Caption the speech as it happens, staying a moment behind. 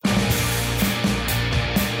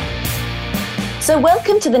So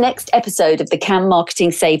welcome to the next episode of the Can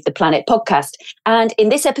Marketing Save the Planet podcast. And in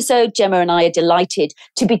this episode, Gemma and I are delighted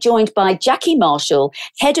to be joined by Jackie Marshall,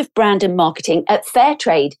 Head of Brand and Marketing at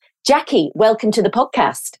Fairtrade. Jackie, welcome to the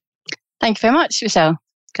podcast. Thank you very much, Michelle.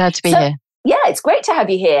 Glad to be here. Yeah, it's great to have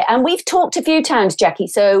you here. And we've talked a few times, Jackie,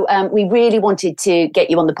 so we really wanted to get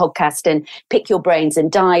you on the podcast and pick your brains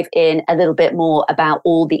and dive in a little bit more about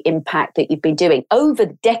all the impact that you've been doing over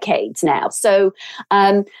decades now. So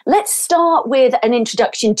let's start with an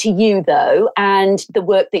introduction to you, though, and the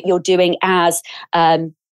work that you're doing as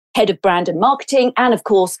Head of Brand and Marketing, and, of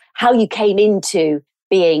course, how you came into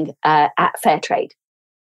being at Fairtrade.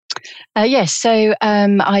 Yes, so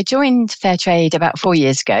I joined Fairtrade about 4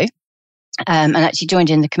 years ago. And actually joined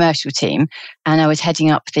in the commercial team, and I was heading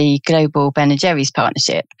up the global Ben & Jerry's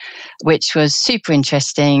partnership, which was super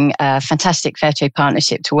interesting, fantastic Fairtrade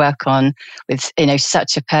partnership to work on with,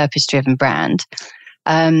 such a purpose-driven brand.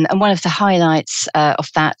 And one of the highlights of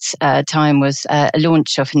that time was a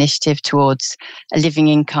launch of initiative towards a living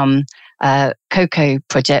income cocoa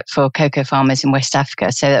project for cocoa farmers in West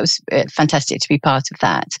Africa. So that was fantastic to be part of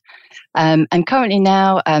that. And currently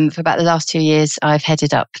now, for about the last 2 years, I've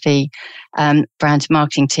headed up the brand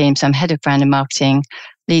marketing team. So I'm head of brand and marketing,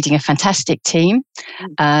 leading a fantastic team.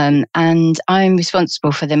 And I'm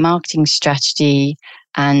responsible for the marketing strategy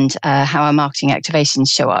and how our marketing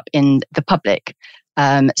activations show up in the public.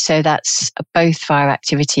 So that's both via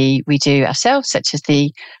activity we do ourselves, such as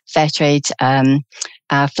the Fairtrade,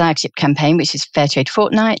 our flagship campaign, which is Fairtrade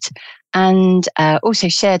Fortnight, and also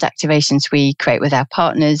shared activations we create with our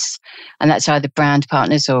partners, and that's either brand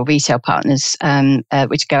partners or retail partners,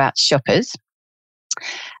 which go out to shoppers.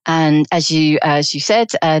 And as you said,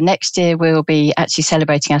 next year we'll be actually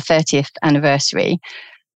celebrating our 30th anniversary.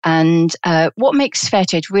 And what makes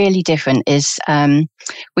Fairtrade really different is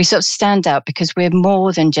we sort of stand out because we're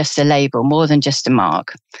more than just a label, more than just a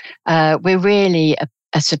mark. We're really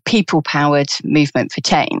a sort of people-powered movement for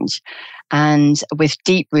change, and with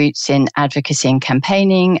deep roots in advocacy and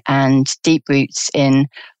campaigning and deep roots in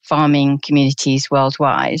farming communities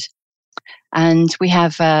worldwide. And we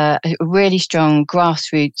have a really strong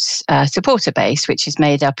grassroots supporter base, which is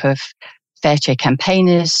made up of Fairtrade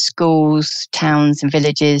campaigners, schools, towns and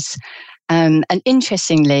villages. And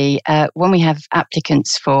interestingly, when we have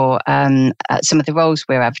applicants for some of the roles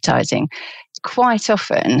we're advertising, quite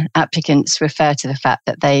often applicants refer to the fact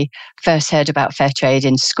that they first heard about Fairtrade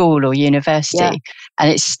in school or university,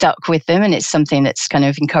 and it's stuck with them, and it's something that's kind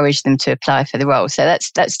of encouraged them to apply for the role. So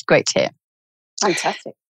that's great to hear.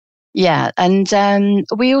 Fantastic. Yeah, and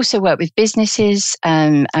we also work with businesses,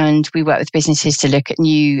 and we work with businesses to look at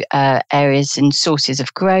new areas and sources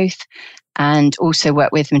of growth, and also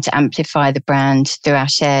work with them to amplify the brand through our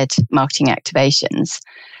shared marketing activations.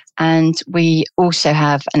 And we also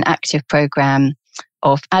have an active program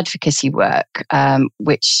of advocacy work,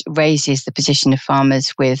 which raises the position of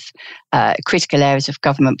farmers with critical areas of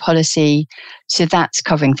government policy. So that's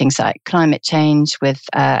covering things like climate change with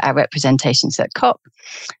our representations at COP,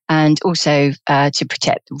 and also to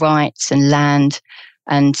protect rights and land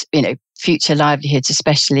and, future livelihoods,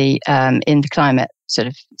 especially in the climate sort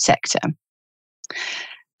of sector.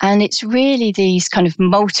 And it's really these kind of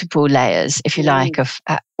multiple layers, if you like, of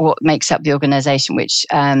what makes up the organisation, which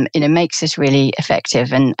makes us really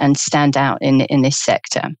effective and stand out in this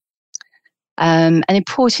sector. And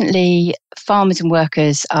importantly, farmers and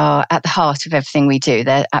workers are at the heart of everything we do.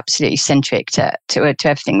 They're absolutely centric to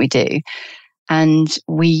everything we do. And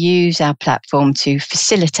we use our platform to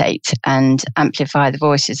facilitate and amplify the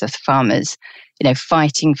voices of the farmers,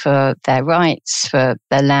 fighting for their rights, for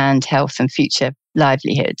their land, health and future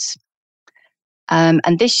livelihoods. And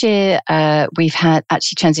this year, we've had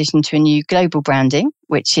actually transitioned to a new global branding,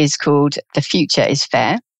 which is called The Future is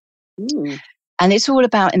Fair. And it's all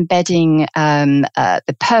about embedding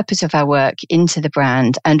the purpose of our work into the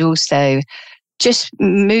brand, and also just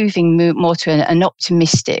moving more to an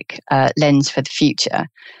optimistic lens for the future.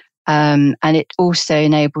 And it also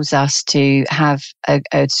enables us to have a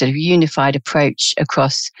sort of unified approach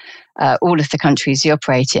across all of the countries we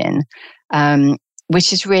operate in,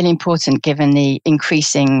 which is really important given the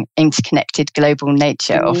increasing interconnected global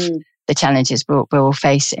nature of the challenges we're all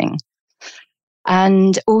facing.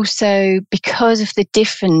 And also because of the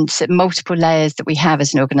different multiple layers that we have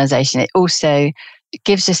as an organisation, it also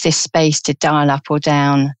gives us this space to dial up or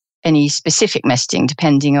down any specific messaging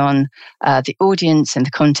depending on the audience and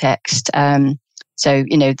the context. So,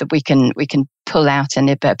 that we can pull out in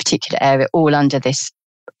a particular area all under this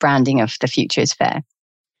branding of The Future is Fair.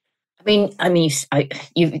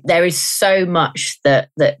 There is so much that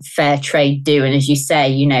Fairtrade do, and as you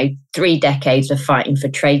say, 3 decades of fighting for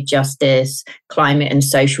trade justice, climate and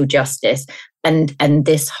social justice, and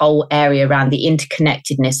this whole area around the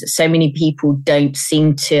interconnectedness that so many people don't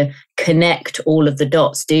seem to connect all of the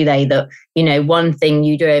dots, do they? That one thing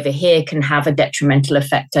you do over here can have a detrimental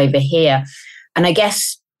effect over here, and I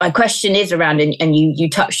guess my question is around, and you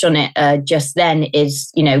touched on it just then,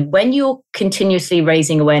 is, when you're continuously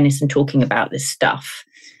raising awareness and talking about this stuff,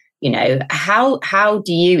 how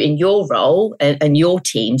do you, in your role and your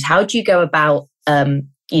teams, how do you go about,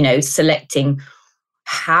 selecting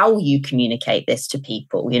how you communicate this to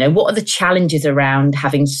people? What are the challenges around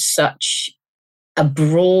having such a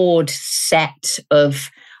broad set of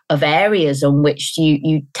areas on which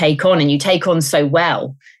you take on, and you take on so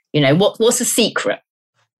well? What's the secret?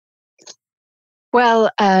 Well,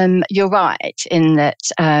 you're right in that,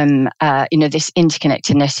 this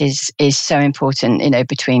interconnectedness is so important,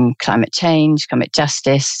 between climate change, climate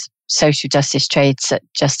justice, social justice, trade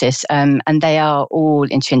justice, and they are all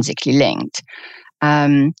intrinsically linked.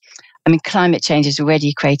 Climate change is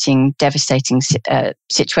already creating devastating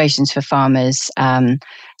situations for farmers.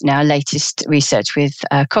 Our latest research with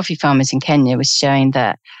coffee farmers in Kenya was showing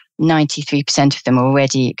that 93% of them are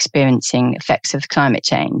already experiencing effects of climate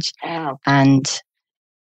change. Wow. And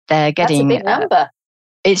they're getting... That's a big number.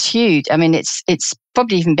 It's huge. It's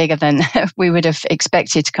probably even bigger than we would have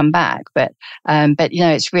expected to come back. But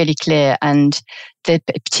it's really clear. And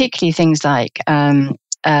particularly things like the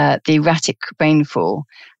erratic rainfall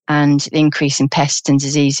and the increase in pests and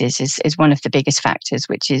diseases is one of the biggest factors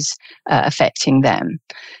which is affecting them.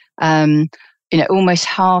 Almost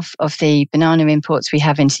half of the banana imports we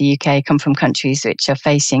have into the UK come from countries which are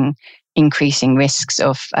facing increasing risks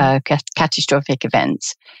of catastrophic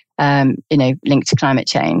events, linked to climate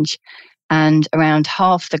change. And around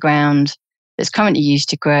half the ground that's currently used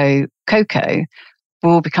to grow cocoa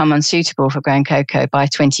will become unsuitable for growing cocoa by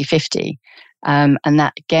 2050. And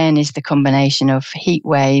that, again, is the combination of heat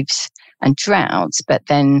waves and droughts, but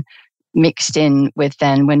then mixed in with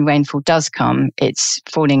then when rainfall does come, it's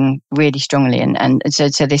falling really strongly. And so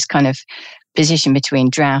this kind of position between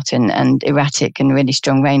drought and erratic and really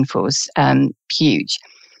strong rainfalls, huge.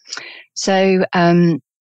 So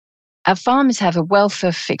our farmers have a wealth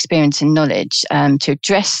of experience and knowledge to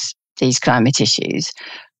address these climate issues,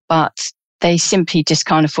 but they simply just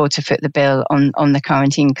can't afford to foot the bill on the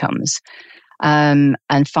current incomes. And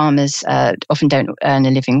farmers often don't earn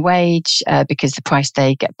a living wage because the price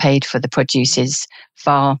they get paid for the produce is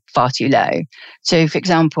far, far too low. So, for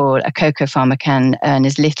example, a cocoa farmer can earn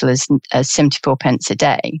as little as 74 pence a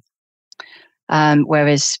day,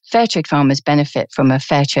 whereas Fairtrade farmers benefit from a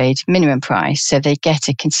Fairtrade minimum price, so they get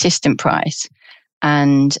a consistent price.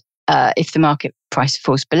 And if the market price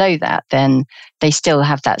falls below that, then they still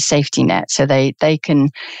have that safety net. So they can,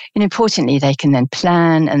 importantly, they can then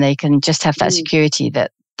plan, and they can just have that security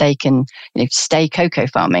that they can, stay cocoa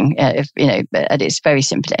farming, at its very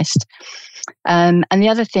simplest. And the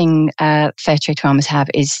other thing Fairtrade farmers have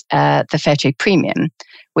is the Fairtrade premium,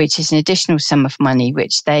 which is an additional sum of money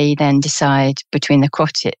which they then decide between the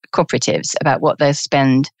cooperatives about what they'll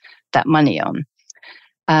spend that money on.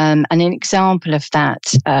 And an example of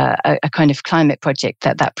that, a kind of climate project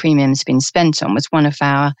that premium's been spent on, was one of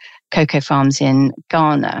our cocoa farms in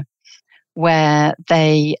Ghana, where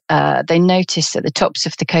they noticed that the tops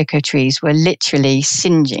of the cocoa trees were literally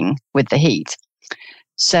singeing with the heat.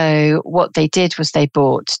 So what they did was they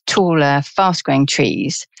bought taller, fast-growing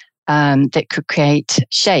trees that could create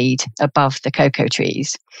shade above the cocoa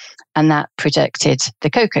trees, and that protected the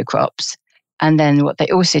cocoa crops. And then what they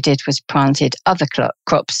also did was planted other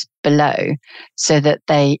crops below, so that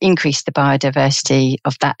they increased the biodiversity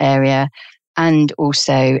of that area, and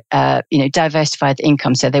also, diversified the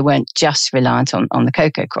income, so they weren't just reliant on the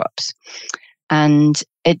cocoa crops. And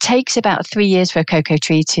it takes about 3 years for a cocoa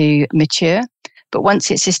tree to mature, but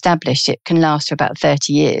once it's established, it can last for about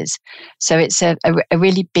 30 years. So it's a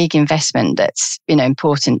really big investment that's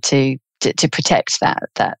important to protect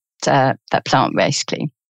that plant,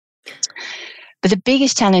 basically. But the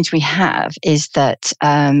biggest challenge we have is that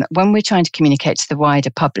when we're trying to communicate to the wider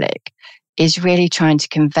public, is really trying to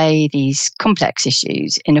convey these complex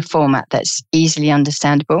issues in a format that's easily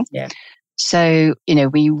understandable. Yeah. So,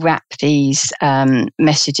 we wrap these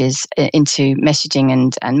messages into messaging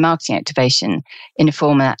and marketing activation in a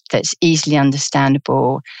format that's easily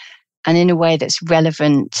understandable and in a way that's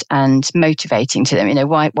relevant and motivating to them.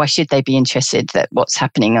 Why should they be interested that what's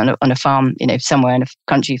happening on a farm, somewhere in a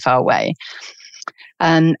country far away?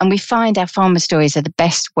 And we find our farmer stories are the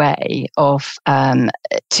best way of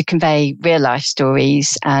to convey real life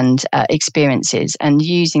stories and experiences. And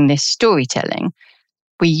using this storytelling,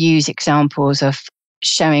 we use examples of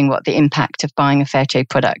showing what the impact of buying a fair trade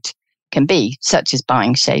product can be, such as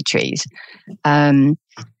buying shade trees.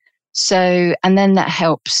 So, and then that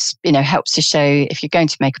helps to show, if you're going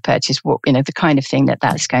to make a purchase, what, the kind of thing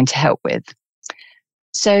that's going to help with.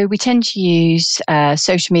 So we tend to use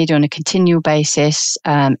social media on a continual basis.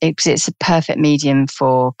 It's a perfect medium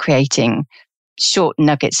for creating short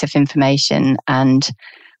nuggets of information, and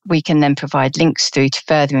we can then provide links through to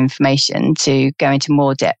further information to go into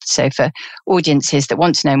more depth. So for audiences that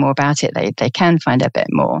want to know more about it, they can find out a bit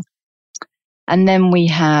more. And then we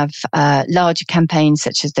have larger campaigns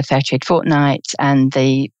such as the Fairtrade Fortnight and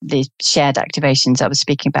the shared activations I was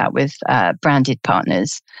speaking about with branded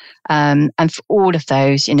partners. And for all of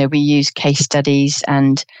those, we use case studies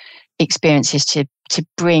and experiences to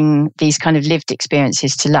bring these kind of lived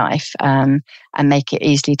experiences to life and make it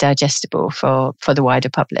easily digestible for the wider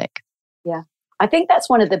public. Yeah. I think that's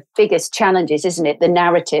one of the biggest challenges, isn't it? The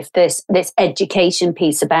narrative, this education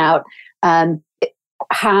piece about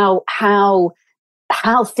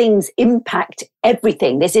how things impact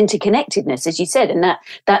everything, this interconnectedness, as you said, and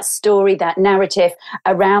that story, that narrative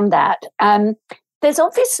around that. There's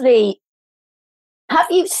obviously, have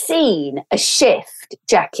you seen a shift,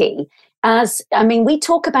 Jackie? We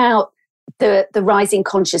talk about the rising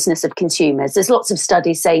consciousness of consumers. There's lots of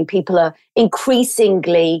studies saying people are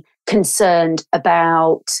increasingly concerned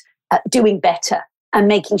about doing better and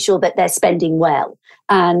making sure that they're spending well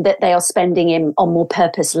and that they are spending on more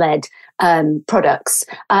purpose-led products.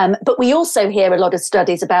 But we also hear a lot of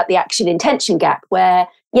studies about the action intention gap where,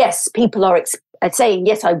 yes, people are saying,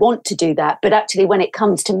 yes, I want to do that. But actually, when it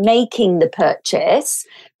comes to making the purchase,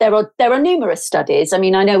 there are numerous studies. I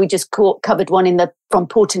know we just covered one from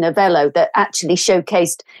Porto Novello that actually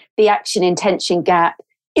showcased the action intention gap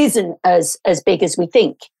isn't as big as we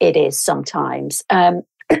think it is sometimes. And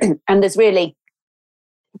there's really,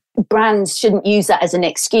 brands shouldn't use that as an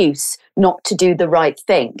excuse not to do the right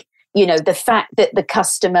thing. The fact that the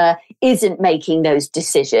customer isn't making those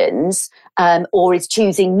decisions or is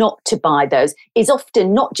choosing not to buy those is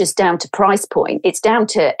often not just down to price point. It's down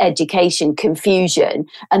to education, confusion,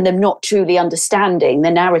 and them not truly understanding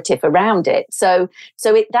the narrative around it. So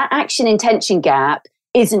that action intention gap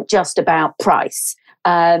isn't just about price.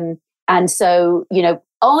 And so,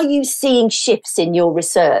 are you seeing shifts in your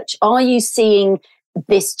research? Are you seeing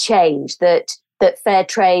this change that fair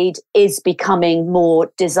trade is becoming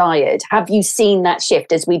more desired? Have you seen that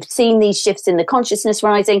shift? As we've seen these shifts in the consciousness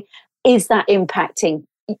rising, is that impacting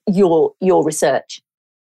your research?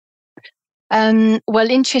 Well,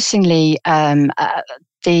 interestingly,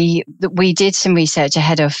 we did some research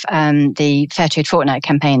ahead of the Fairtrade Fortnight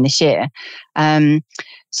campaign this year.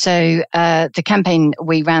 So the campaign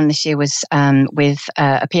we ran this year was with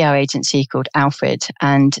a PR agency called Alfred,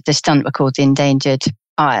 and the stunt were called The Endangered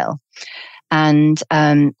Isle. And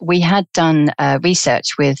we had done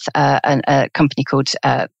research with a company called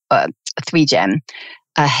 3Gem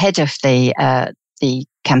ahead of the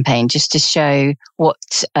campaign, just to show what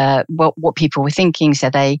people were thinking. So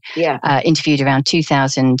they interviewed around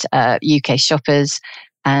 2,000 UK shoppers,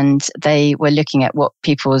 and they were looking at what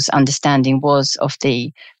people's understanding was of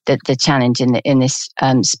the challenge in this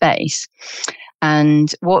space.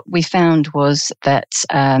 And what we found was that,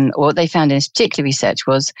 what they found in this particular research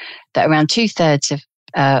was that around 2/3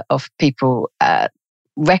 of people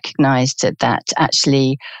recognised that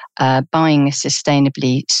actually buying a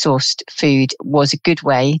sustainably sourced food was a good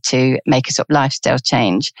way to make a sort of lifestyle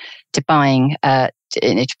change to buying to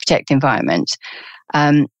protect the environment.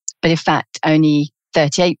 But in fact, only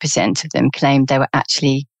 38% of them claimed they were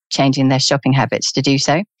actually changing their shopping habits to do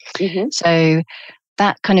so. Mm-hmm. So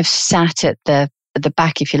that kind of sat at the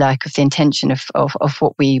back, if you like, of the intention of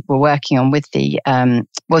what we were working on with the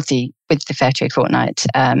Fairtrade Fortnight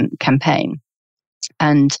campaign.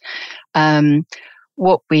 And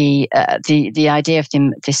what we the idea of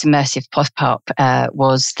this immersive pop-up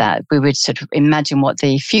was that we would sort of imagine what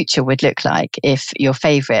the future would look like if your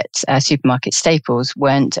favourite supermarket staples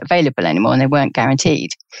weren't available anymore and they weren't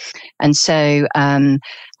guaranteed. And so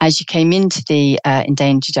as you came into the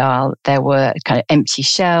endangered aisle, there were kind of empty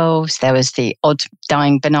shelves. There was the odd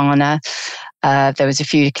dying banana. There was a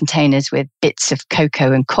few containers with bits of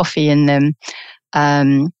cocoa and coffee in them.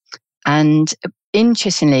 And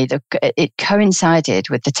interestingly, it coincided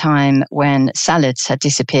with the time when salads had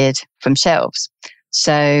disappeared from shelves.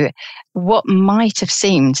 So what might have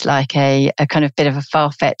seemed like a kind of bit of a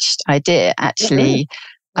far-fetched idea actually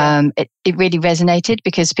It really resonated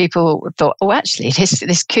because people thought, oh, actually,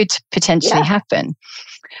 this could potentially happen.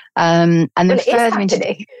 And then further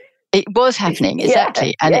into it was happening,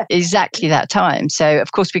 exactly. And exactly that time. So,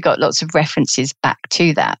 of course, we got lots of references back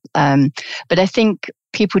to that. But I think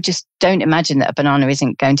people just don't imagine that a banana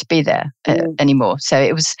isn't going to be there anymore. So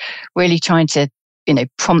it was really trying to,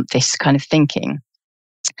 prompt this kind of thinking.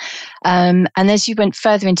 And as you went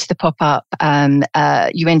further into the pop-up,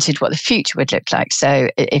 you entered what the future would look like. So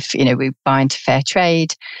if, we buy into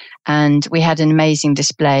Fairtrade, and we had an amazing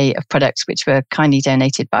display of products which were kindly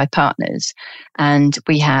donated by partners. And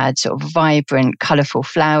we had sort of vibrant, colourful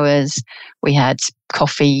flowers. We had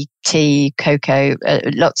coffee, tea, cocoa,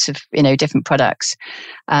 lots of, different products.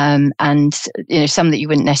 And, some that you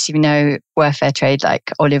wouldn't necessarily know were Fairtrade,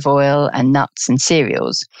 like olive oil and nuts and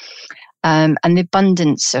cereals. And the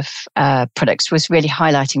abundance of products was really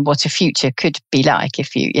highlighting what a future could be like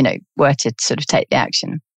if you, were to sort of take the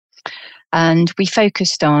action. And we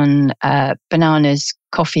focused on bananas,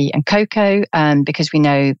 coffee and cocoa because we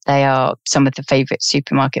know they are some of the favourite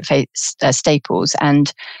supermarket staples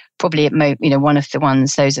and probably one of the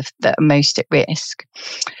ones, those that are most at risk.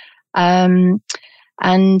 And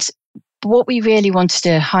what we really wanted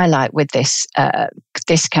to highlight with this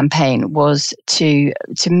campaign was to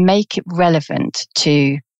make it relevant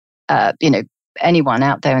to anyone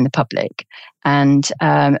out there in the public, and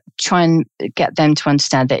try and get them to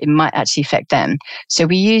understand that it might actually affect them. So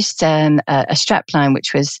we used a strapline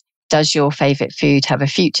which was, "Does your favourite food have a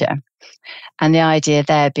future?" And the idea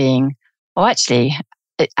there being, oh, actually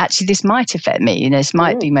this might affect me. This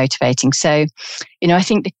might be motivating. So, I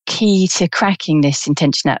think the key to cracking this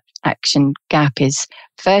intention action gap is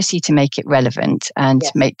firstly to make it relevant and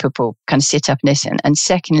make people kind of sit up and listen. And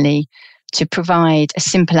secondly, to provide a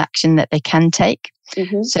simple action that they can take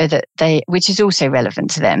so that which is also relevant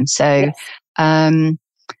to them. So, and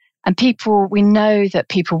people, we know that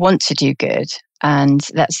people want to do good, and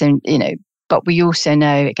that's, but we also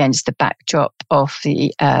know against the backdrop of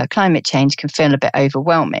the climate change can feel a bit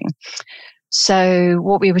overwhelming. So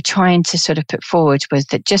what we were trying to sort of put forward was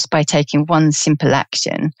that just by taking one simple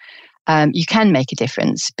action, you can make a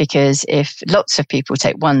difference, because if lots of people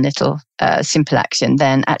take one little simple action,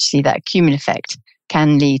 then actually that cumulative effect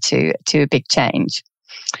can lead to a big change.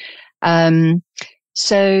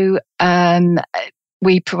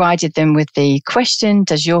 We provided them with the question,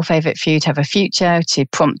 "Does your favourite food have a future?" to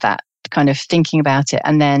prompt that kind of thinking about it.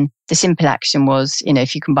 And then the simple action was,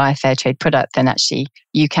 if you can buy a Fairtrade product, then actually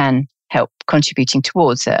you can help contributing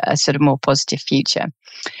towards a sort of more positive future.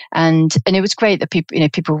 And it was great that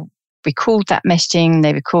people recalled that messaging.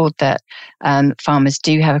 They recalled that farmers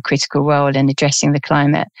do have a critical role in addressing the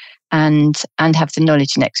climate and have the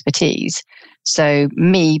knowledge and expertise. So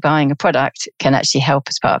me buying a product can actually help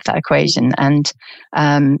as part of that equation. And,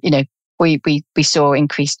 we saw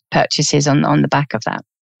increased purchases on the back of that.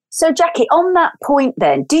 So Jackie, on that point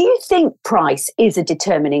then, do you think price is a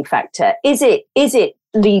determining factor? Is it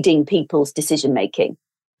leading people's decision making?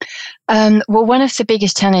 Well, one of the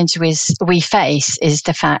biggest challenges we face is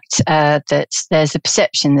the fact that there's a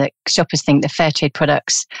perception that shoppers think that Fairtrade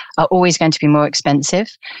products are always going to be more expensive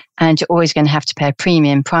and you're always going to have to pay a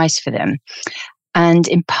premium price for them. And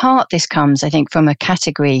in part, this comes, I think, from a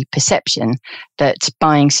category perception that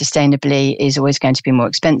buying sustainably is always going to be more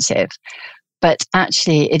expensive. But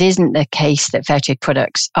actually, it isn't the case that Fairtrade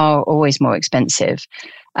products are always more expensive.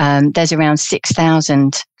 There's around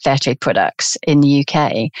 6,000 Fairtrade products in the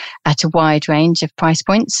UK at a wide range of price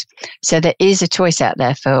points. So there is a choice out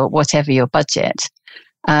there for whatever your budget.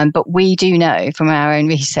 But we do know from our own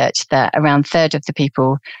research that around a third of the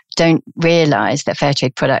people don't realise that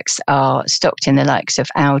Fairtrade products are stocked in the likes of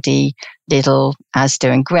Aldi, Lidl,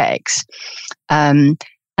 Asda and Greggs.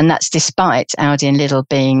 And that's despite Aldi and Lidl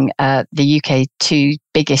being the UK two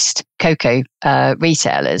biggest cocoa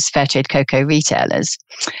retailers, Fairtrade cocoa retailers.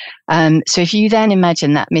 So if you then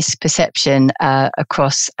imagine that misperception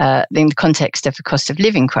across in the context of the cost of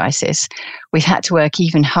living crisis, we've had to work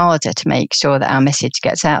even harder to make sure that our message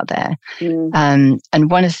gets out there. And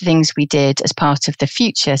one of the things we did as part of the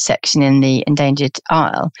future section in the endangered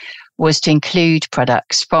aisle was to include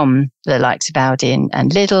products from the likes of Aldi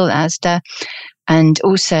and Lidl, Asda, and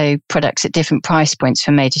also products at different price points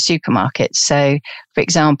from major supermarkets. So, for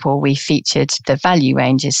example, we featured the value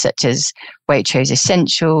ranges such as Waitrose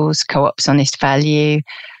Essentials, Co-op's Honest Value,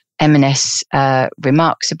 M&S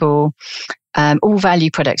Remarksable, all value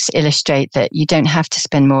products to illustrate that you don't have to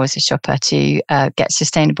spend more as a shopper to get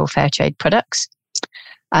sustainable Fairtrade products.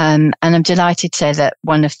 And I'm delighted to say that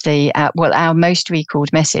one of the, our most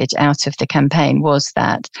recalled message out of the campaign was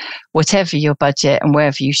that whatever your budget and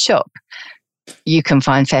wherever you shop, you can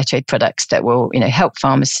find fair trade products that will, help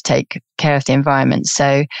farmers to take care of the environment.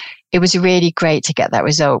 So it was really great to get that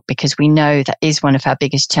result, because we know that is one of our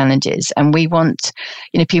biggest challenges. And we want,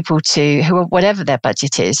 people whatever their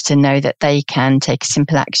budget is, to know that they can take a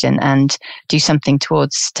simple action and do something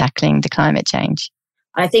towards tackling the climate change.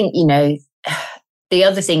 I think, the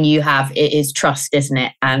other thing you have is trust, isn't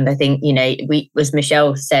it? And I think, as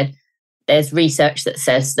Michelle said, there's research that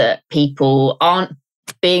says that people aren't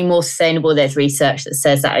being more sustainable. There's research that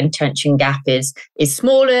says that intention gap is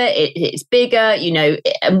smaller, it's bigger,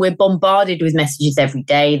 and we're bombarded with messages every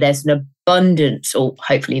day. There's an abundance, or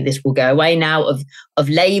hopefully this will go away now, of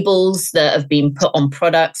labels that have been put on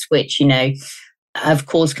products, which, have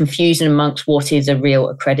caused confusion amongst what is a real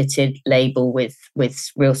accredited label with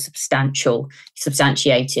real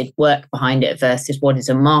substantiated work behind it versus what is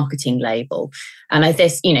a marketing label. And I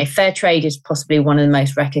guess, Fairtrade is possibly one of the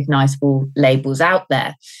most recognizable labels out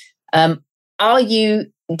there. Do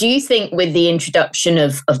you think with the introduction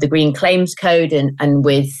of the Green Claims Code and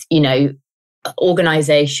with,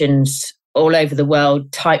 organizations all over the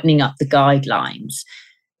world tightening up the guidelines,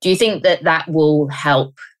 do you think that will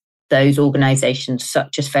help those organizations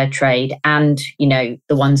such as Fairtrade and, the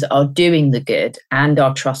ones that are doing the good and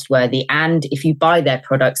are trustworthy? And if you buy their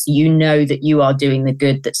products, that you are doing the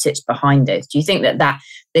good that sits behind it. Do you think that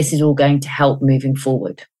this is all going to help moving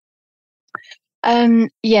forward?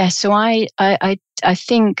 So I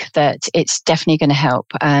think that it's definitely going to help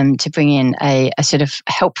to bring in a sort of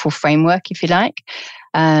helpful framework, if you like.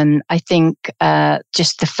 I think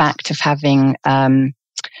just the fact of having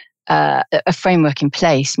a framework in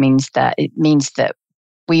place means that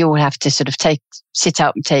we all have to sort of sit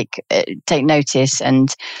up and take notice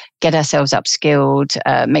and get ourselves upskilled,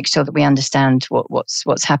 make sure that we understand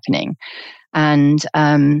what's happening. And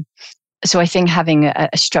so I think having a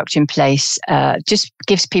structure in place just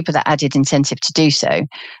gives people that added incentive to do so,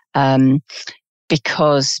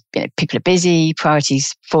 because people are busy,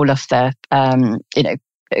 priorities fall off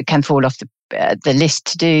can fall off the list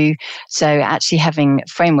to do. So actually having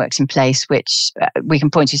frameworks in place, which we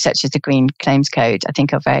can point to, such as the Green Claims Code, I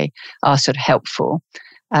think are sort of helpful.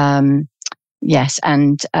 Yes.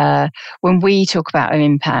 And when we talk about our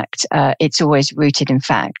impact, it's always rooted in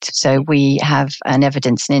fact. So we have an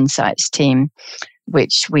evidence and insights team,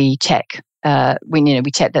 which we check. We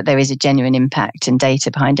check that there is a genuine impact and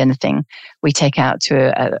data behind anything we take out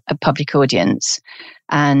to a public audience.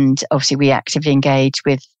 And obviously we actively engage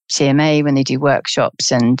with CMA when they do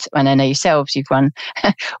workshops, and I know yourselves, you've run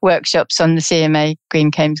workshops on the CMA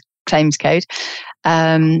Green Claims Code.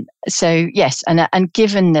 So yes, and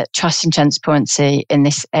given that trust and transparency in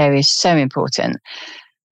this area is so important,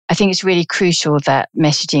 I think it's really crucial that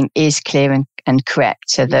messaging is clear and correct,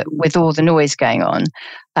 so that with all the noise going on,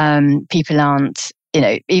 people aren't,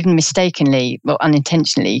 even mistakenly or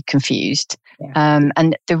unintentionally confused. Yeah.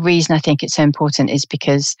 And the reason I think it's so important is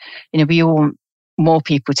because, we all want more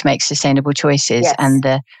people to make sustainable choices. Yes. And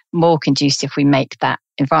the more conducive we make that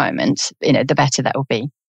environment, the better that will be.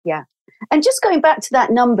 Yeah. And just going back to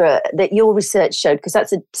that number that your research showed, because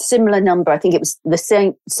that's a similar number, I think it was the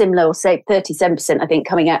same, similar, or say 37%, I think,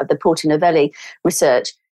 coming out of the Porto Novelli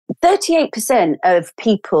research, 38% of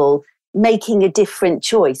people making a different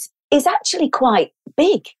choice is actually quite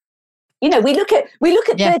big. We look at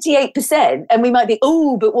 38% and we might be,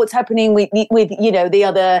 but what's happening with the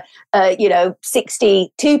other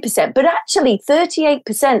 62%? But actually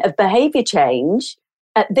 38% of behavior change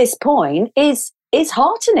at this point is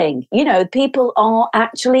heartening. People are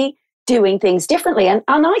actually doing things differently, and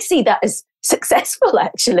I see that as successful,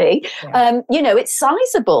 actually. Yeah. It's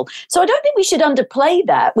sizable. So I don't think we should underplay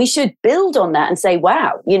that. We should build on that and say,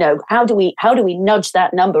 wow, how do we nudge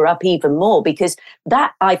that number up even more? Because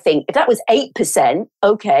that, I think, if that was 8%,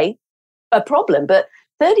 okay, a problem. But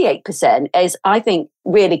 38% is, I think,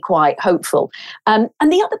 really quite hopeful. And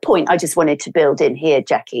the other point I just wanted to build in here,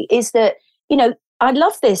 Jackie, is that, I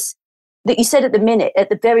love this that you said at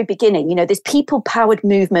the very beginning, this people-powered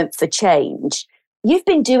movement for change. You've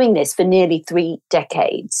been doing this for nearly 3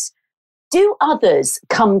 decades. Do others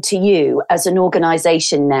come to you as an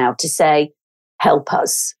organization now to say, help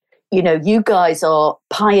us? You guys are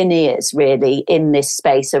pioneers really in this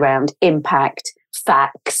space around impact,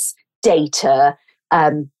 facts, data,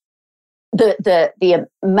 the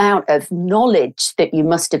amount of knowledge that you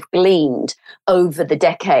must have gleaned over the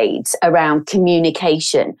decades around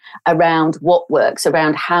communication, around what works,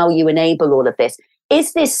 around how you enable all of this.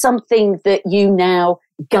 Is this something that you now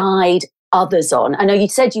guide others on? I know you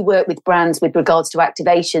said you work with brands with regards to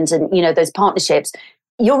activations and, those partnerships.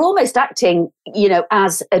 You're almost acting,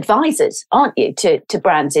 as advisors, aren't you, to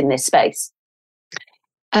brands in this space?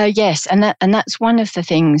 Yes, and that's one of the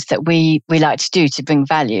things that we like to do to bring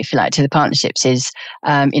value, if you like, to the partnerships is,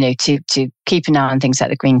 to keep an eye on things like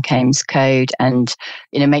the Green Claims Code, and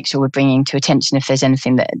make sure we're bringing to attention if there's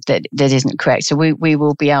anything that isn't correct. So we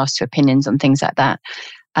will be asked for opinions on things like that.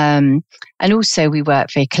 And also we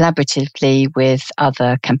work very collaboratively with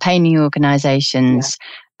other campaigning organisations. Yeah.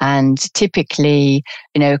 And typically,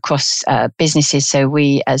 across businesses. So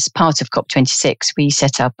we, as part of COP26, we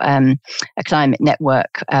set up a climate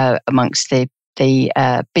network amongst the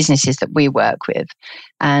businesses that we work with.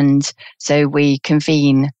 And so we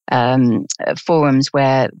convene forums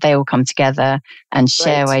where they all come together and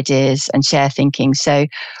share ideas and share thinking. So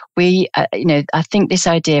we, I think this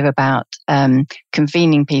idea about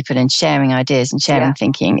convening people and sharing ideas and sharing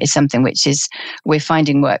thinking is something which we're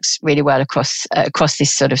finding works really well across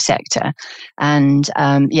this sort of sector. And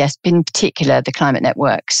yes, in particular, the climate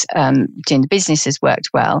networks doing the business has worked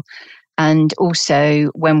well. And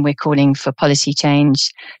also when we're calling for policy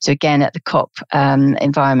change, so again at the COP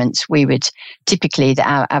environments, we would typically,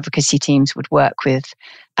 our advocacy teams would work with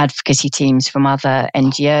advocacy teams from other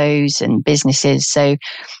NGOs and businesses. So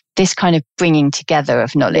this kind of bringing together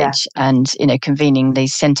of knowledge and, convening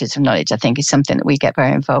these centres of knowledge, I think is something that we get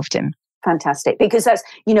very involved in. Fantastic, because that's,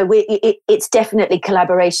 it's definitely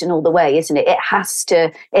collaboration all the way, isn't it? It has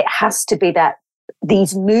to be that.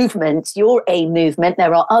 These movements, you're a movement,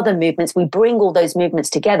 there are other movements, we bring all those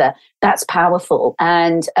movements together. That's powerful.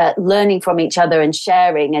 And learning from each other and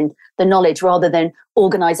sharing and the knowledge rather than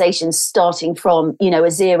organizations starting from,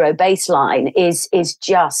 a zero baseline is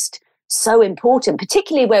just so important,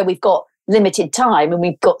 particularly where we've got limited time and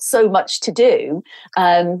we've got so much to do.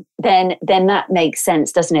 Then that makes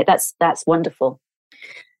sense, doesn't it? That's wonderful.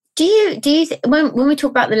 Do you when we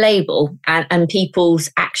talk about the label and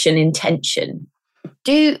people's action intention,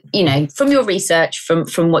 from your research,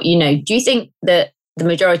 from what do you think that the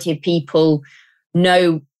majority of people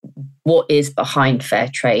know what is behind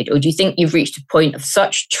Fairtrade, or do you think you've reached a point of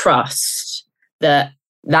such trust that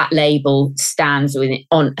label is standalone,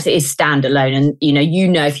 and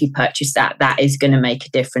if you purchase that is going to make a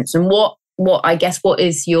difference? And what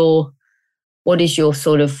is your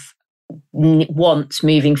sort of want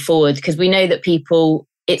moving forward? Because we know that people,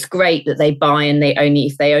 it's great that they buy and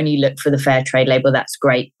if they only look for the Fairtrade label, that's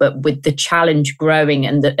great. But with the challenge growing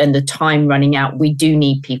and the time running out, we do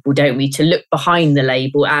need people, don't we, to look behind the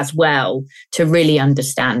label as well to really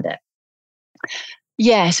understand it.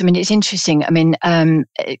 Yes, I mean, it's interesting. I mean,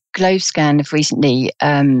 GlobeScan have recently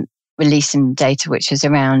released some data which was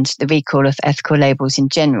around the recall of ethical labels in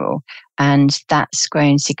general, and that's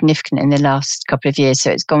grown significantly in the last couple of years. So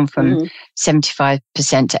it's gone from 75%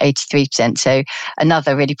 to 83%. So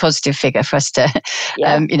another really positive figure for us to,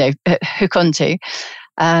 hook onto.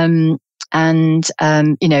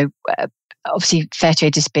 Obviously,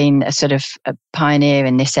 Fairtrade has been a sort of a pioneer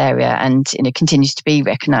in this area, and continues to be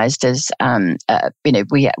recognised as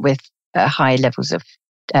we with high levels of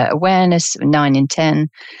awareness. 9 in 10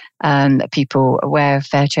 people aware of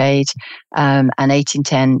Fairtrade, and 8 in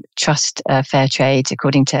 10 trust Fairtrade,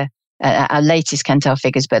 according to our latest Kantar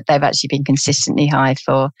figures. But they've actually been consistently high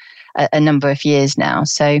for a number of years now.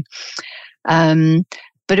 So.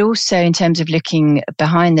 But also in terms of looking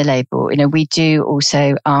behind the label, we do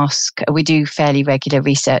fairly regular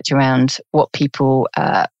research around what people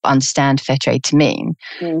understand Fairtrade to mean.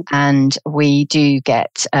 And we do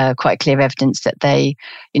get quite clear evidence that they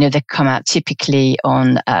come out typically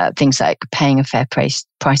on things like paying a fair price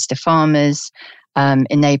to farmers,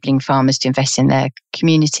 enabling farmers to invest in their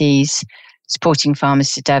communities, supporting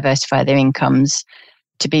farmers to diversify their incomes,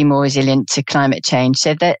 to be more resilient to climate change.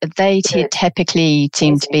 So they typically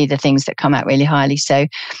seem to be the things that come out really highly. So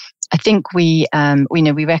I think we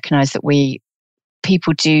recognise that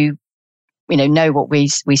people do know what we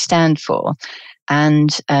stand for,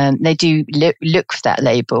 and they do look for that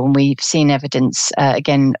label. And we've seen evidence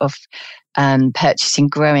again of purchasing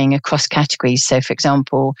growing across categories. So for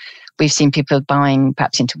example, we've seen people buying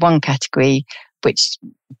perhaps into one category, which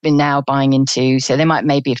they're now buying into. So they might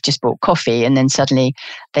maybe have just bought coffee, and then suddenly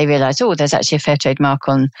they realise, there's actually a Fairtrade mark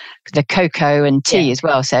on the cocoa and tea as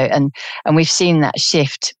well. So and we've seen that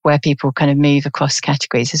shift where people kind of move across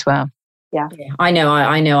categories as well. Yeah. I know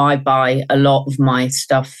I buy a lot of my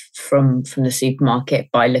stuff from the supermarket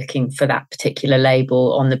by looking for that particular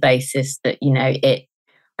label on the basis that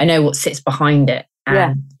I know what sits behind it,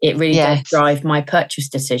 and it really does drive my purchase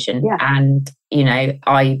decision. And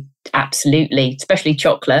I absolutely, especially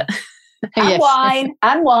chocolate and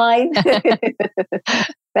wine.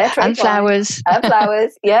 Fairtrade and flowers. and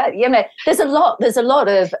flowers. Yeah, there's a lot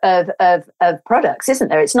of products, isn't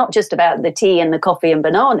there? It's not just about the tea and the coffee and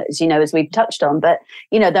bananas, as we've touched on, but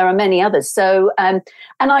there are many others. So, and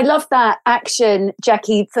I love that action,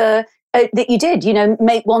 Jackie, for that you did.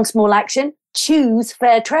 Make one small action, choose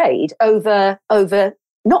fair trade over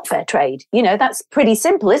not fair trade. That's pretty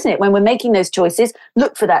simple, isn't it? When we're making those choices,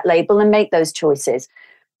 look for that label and make those choices.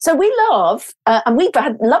 So we love, and we've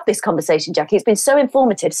loved this conversation, Jackie. It's been so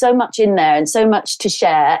informative, so much in there and so much to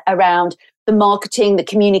share around the marketing, the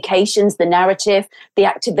communications, the narrative, the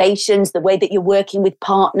activations, the way that you're working with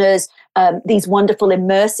partners, these wonderful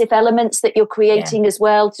immersive elements that you're creating as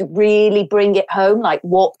well to really bring it home. Like,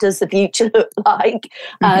 what does the future look like?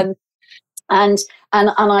 And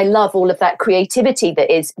I love all of that creativity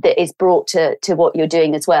that is brought to what you're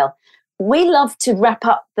doing as well. We love to wrap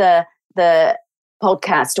up the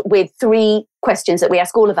podcast with 3 questions that we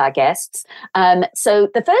ask all of our guests. So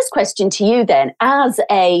the first question to you then, as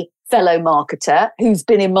a fellow marketer who's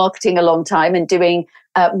been in marketing a long time and doing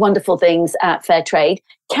wonderful things at Fairtrade,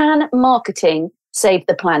 can marketing save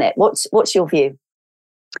the planet? What's your view?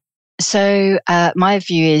 So my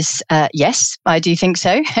view is yes, I do think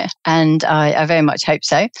so, and I very much hope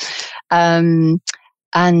so. And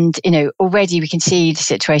already we can see the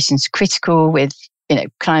situation's critical with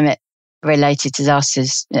climate-related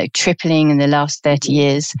disasters tripling in the last 30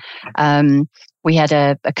 years. We had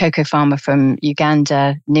a cocoa farmer from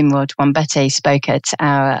Uganda, Nimrod Wambete, spoke at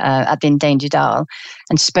the Endangered Isle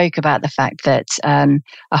and spoke about the fact that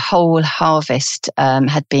a whole harvest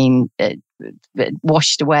had been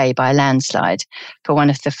washed away by a landslide for one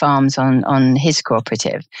of the farms on his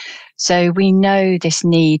cooperative. So we know this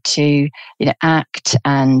need to act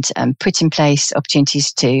and put in place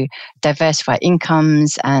opportunities to diversify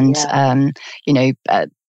incomes and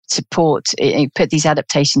support, put these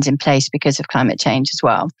adaptations in place because of climate change as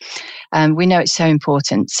well. We know it's so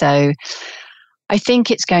important. So I think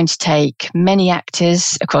it's going to take many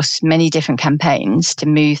actors across many different campaigns to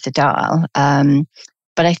move the dial.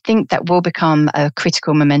 But I think that will become a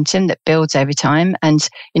critical momentum that builds over time. And,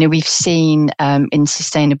 we've seen in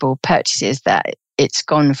sustainable purchases that it's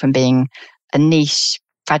gone from being a niche,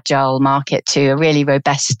 fragile market to a really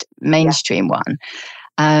robust mainstream one.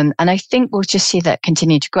 And I think we'll just see that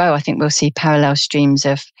continue to grow. I think we'll see parallel streams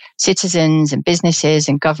of citizens and businesses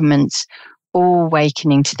and governments all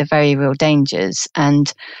awakening to the very real dangers,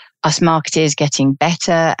 and us marketers getting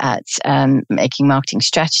better at making marketing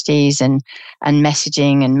strategies and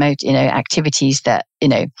messaging and activities that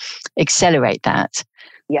accelerate that.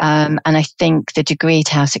 Yeah. And I think the degree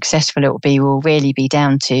to how successful it will really be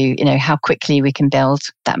down to how quickly we can build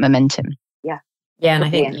that momentum. Yeah, and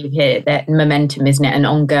I think you hear that momentum, isn't it? An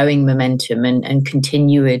ongoing momentum and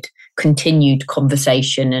continued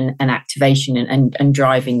conversation and activation and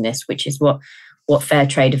driving this, which is what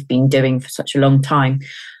Fairtrade have been doing for such a long time.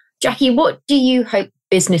 Jackie, what do you hope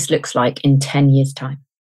business looks like in 10 years' time?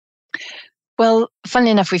 Well,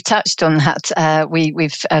 funnily enough, we've touched on that.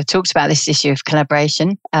 We've talked about this issue of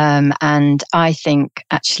collaboration, and I think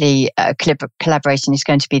actually collaboration is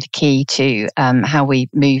going to be the key to how we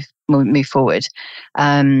move forward.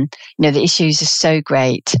 The issues are so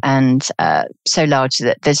great and so large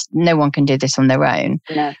that there's no one can do this on their own.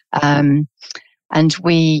 No. And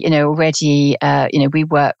we, already, we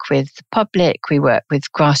work with the public, we work with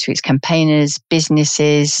grassroots campaigners,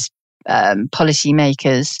 businesses,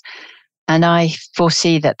 policymakers. And I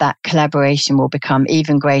foresee that collaboration will become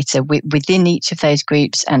even greater within each of those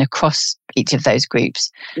groups and across each of those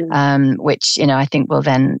groups, which, I think will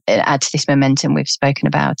then add to this momentum we've spoken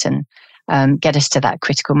about and get us to that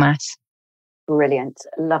critical mass. Brilliant.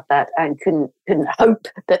 Love that. And couldn't hope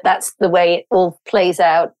that that's the way it all plays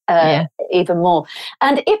out even more.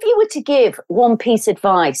 And if you were to give one piece of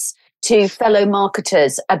advice to fellow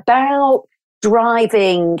marketers about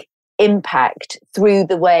driving impact through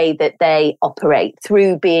the way that they operate,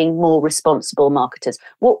 through being more responsible marketers,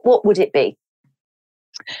 what would it be?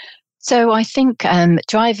 So I think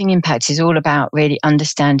driving impact is all about really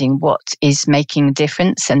understanding what is making a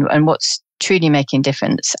difference and what's truly making a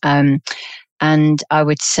difference. And I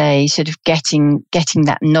would say sort of getting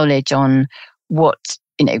that knowledge on what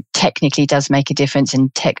technically does make a difference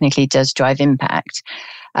and technically does drive impact.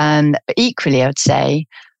 But equally, I would say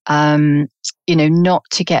not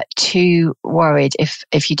to get too worried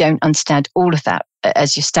if you don't understand all of that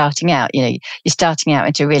as you're starting out. You're starting out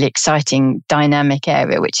into a really exciting, dynamic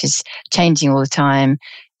area, which is changing all the time.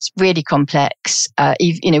 It's really complex.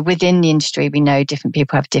 Within the industry, we know different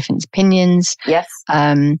people have different opinions. Yes.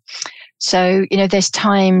 So, there's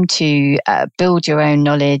time to build your own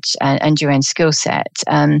knowledge and your own skill set.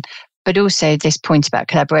 But also this point about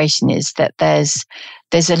collaboration is that there's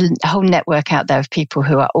a whole network out there of people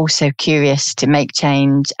who are also curious to make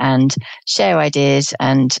change and share ideas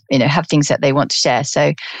and, have things that they want to share.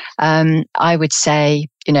 So I would say,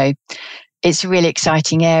 it's a really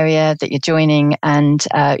exciting area that you're joining. And,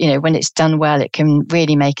 when it's done well, it can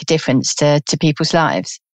really make a difference to people's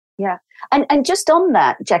lives. Yeah. And just on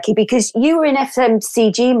that, Jackie, because you were in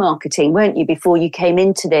FMCG marketing, weren't you, before you came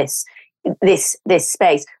into this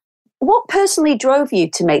space? What personally drove you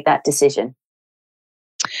to make that decision?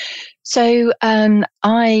 So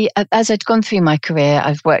as I'd gone through my career,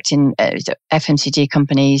 I've worked in FMCG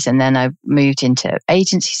companies, and then I moved into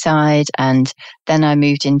agency side, and then I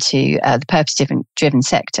moved into the purpose-driven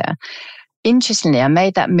sector. Interestingly, I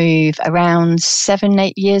made that move around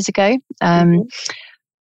 7-8 years ago.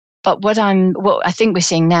 But what I think we're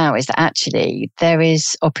seeing now is that actually there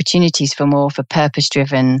is opportunities for more for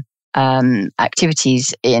purpose-driven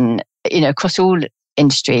activities in across all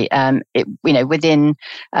industry, within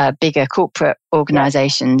bigger corporate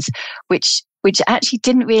organisations, which actually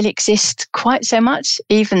didn't really exist quite so much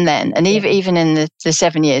even then, and even in the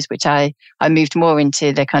 7 years which I moved more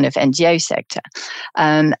into the kind of NGO sector.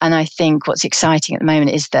 And I think what's exciting at the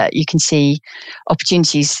moment is that you can see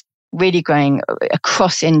opportunities really growing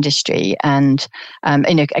across industry, and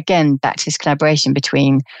again back to this collaboration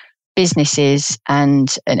between businesses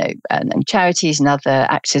and charities and other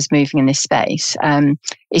actors moving in this space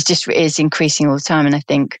is increasing all the time. And I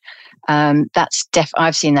think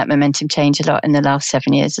I've seen that momentum change a lot in the last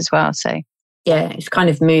 7 years as well. So yeah, it's kind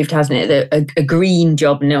of moved, hasn't it? A green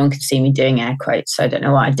job. No one can see me doing air quotes, so I don't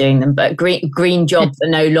know why I'm doing them. But green jobs are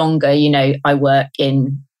no longer. I work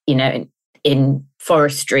in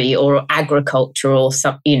forestry or agriculture or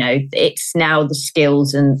some, it's now the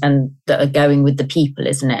skills and that are going with the people,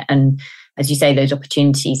 isn't it? And as you say, those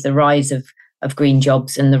opportunities, the rise of green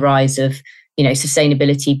jobs and the rise of,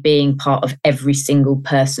 sustainability being part of every single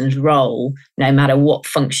person's role, no matter what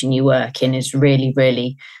function you work in, is really,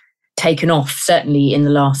 really taken off, certainly in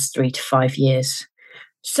the last 3 to 5 years.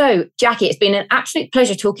 So, Jackie, it's been an absolute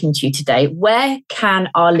pleasure talking to you today. Where can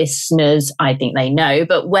our listeners, I think they know,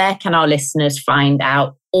 but where can our listeners find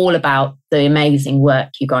out all about the amazing work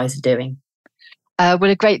you guys are doing? Well,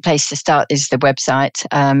 a great place to start is the website,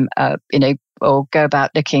 or go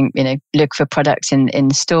about looking, look for products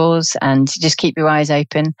in stores and just keep your eyes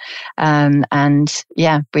open. And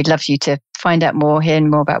yeah, we'd love you to find out more, hear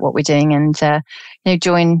more about what we're doing, and,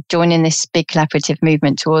 join in this big collaborative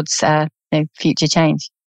movement towards future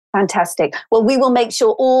change. Fantastic. Well, we will make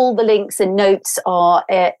sure all the links and notes are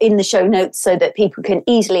in the show notes so that people can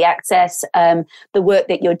easily access the work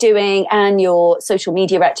that you're doing and your social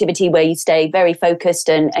media activity, where you stay very focused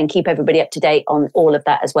and keep everybody up to date on all of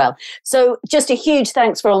that as well. So just a huge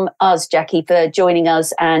thanks from us, Jackie, for joining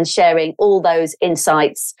us and sharing all those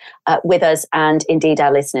insights with us and indeed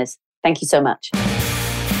our listeners. Thank you so much.